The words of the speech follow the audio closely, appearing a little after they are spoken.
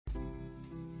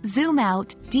Zoom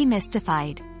out,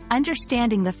 demystified.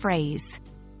 Understanding the phrase.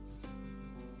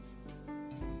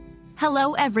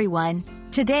 Hello everyone.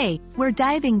 Today, we're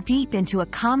diving deep into a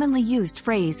commonly used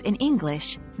phrase in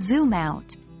English, zoom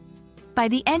out. By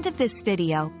the end of this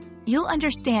video, you'll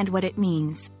understand what it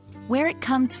means, where it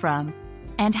comes from,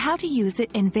 and how to use it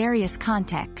in various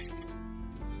contexts.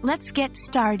 Let's get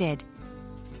started.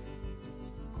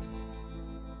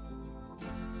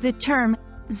 The term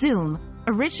zoom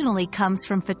originally comes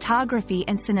from photography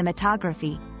and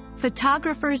cinematography.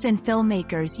 Photographers and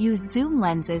filmmakers use zoom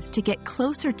lenses to get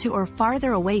closer to or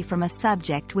farther away from a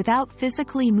subject without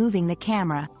physically moving the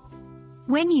camera.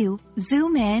 When you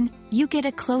zoom in, you get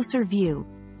a closer view.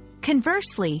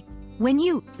 Conversely, when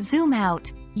you zoom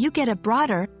out, you get a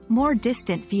broader, more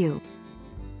distant view.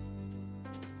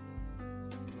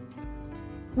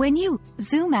 When you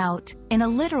zoom out, in a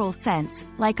literal sense,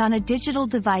 like on a digital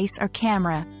device or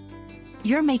camera,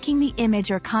 you're making the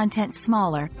image or content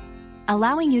smaller,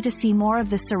 allowing you to see more of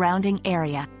the surrounding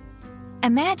area.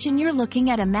 Imagine you're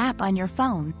looking at a map on your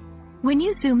phone. When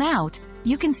you zoom out,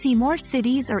 you can see more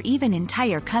cities or even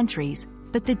entire countries,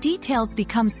 but the details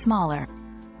become smaller.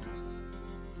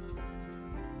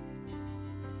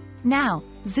 Now,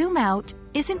 zoom out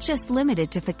isn't just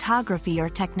limited to photography or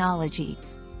technology.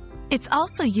 It's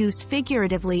also used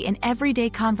figuratively in everyday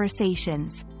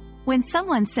conversations. When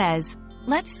someone says,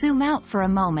 "Let's zoom out for a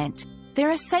moment," they're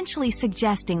essentially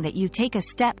suggesting that you take a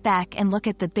step back and look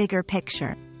at the bigger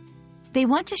picture. They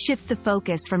want to shift the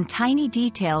focus from tiny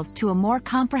details to a more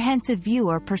comprehensive view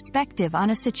or perspective on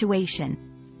a situation.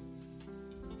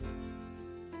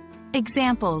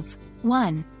 Examples.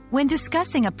 1. When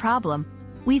discussing a problem,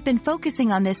 we've been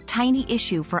focusing on this tiny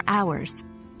issue for hours.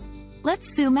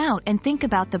 Let's zoom out and think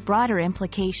about the broader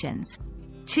implications.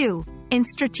 2. In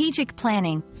strategic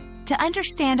planning, to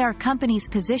understand our company's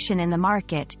position in the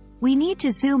market, we need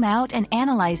to zoom out and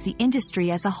analyze the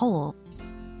industry as a whole.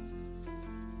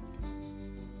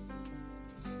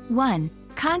 1.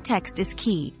 Context is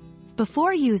key.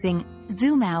 Before using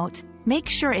zoom out, make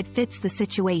sure it fits the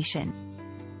situation.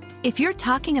 If you're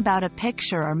talking about a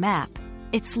picture or map,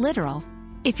 it's literal.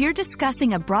 If you're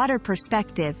discussing a broader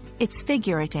perspective, it's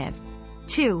figurative.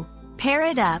 2. Pair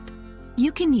it up.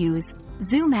 You can use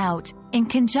zoom out in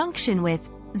conjunction with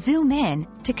zoom in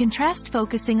to contrast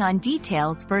focusing on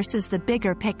details versus the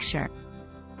bigger picture.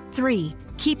 3.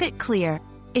 Keep it clear.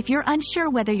 If you're unsure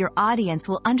whether your audience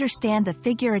will understand the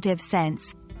figurative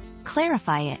sense,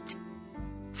 clarify it.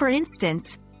 For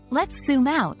instance, let's zoom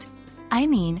out.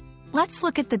 Let's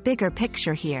look at the bigger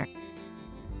picture here.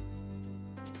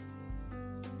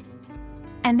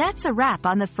 And that's a wrap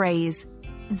on the phrase,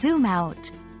 zoom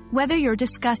out. Whether you're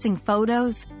discussing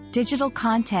photos, digital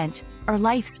content, or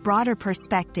life's broader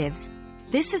perspectives,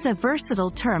 this is a versatile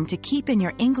term to keep in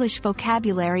your English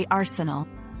vocabulary arsenal.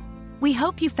 We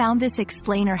hope you found this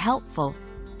explainer helpful,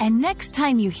 and next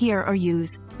time you hear or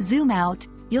use zoom out,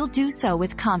 you'll do so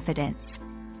with confidence.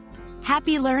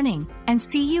 Happy learning, and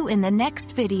see you in the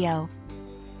next video.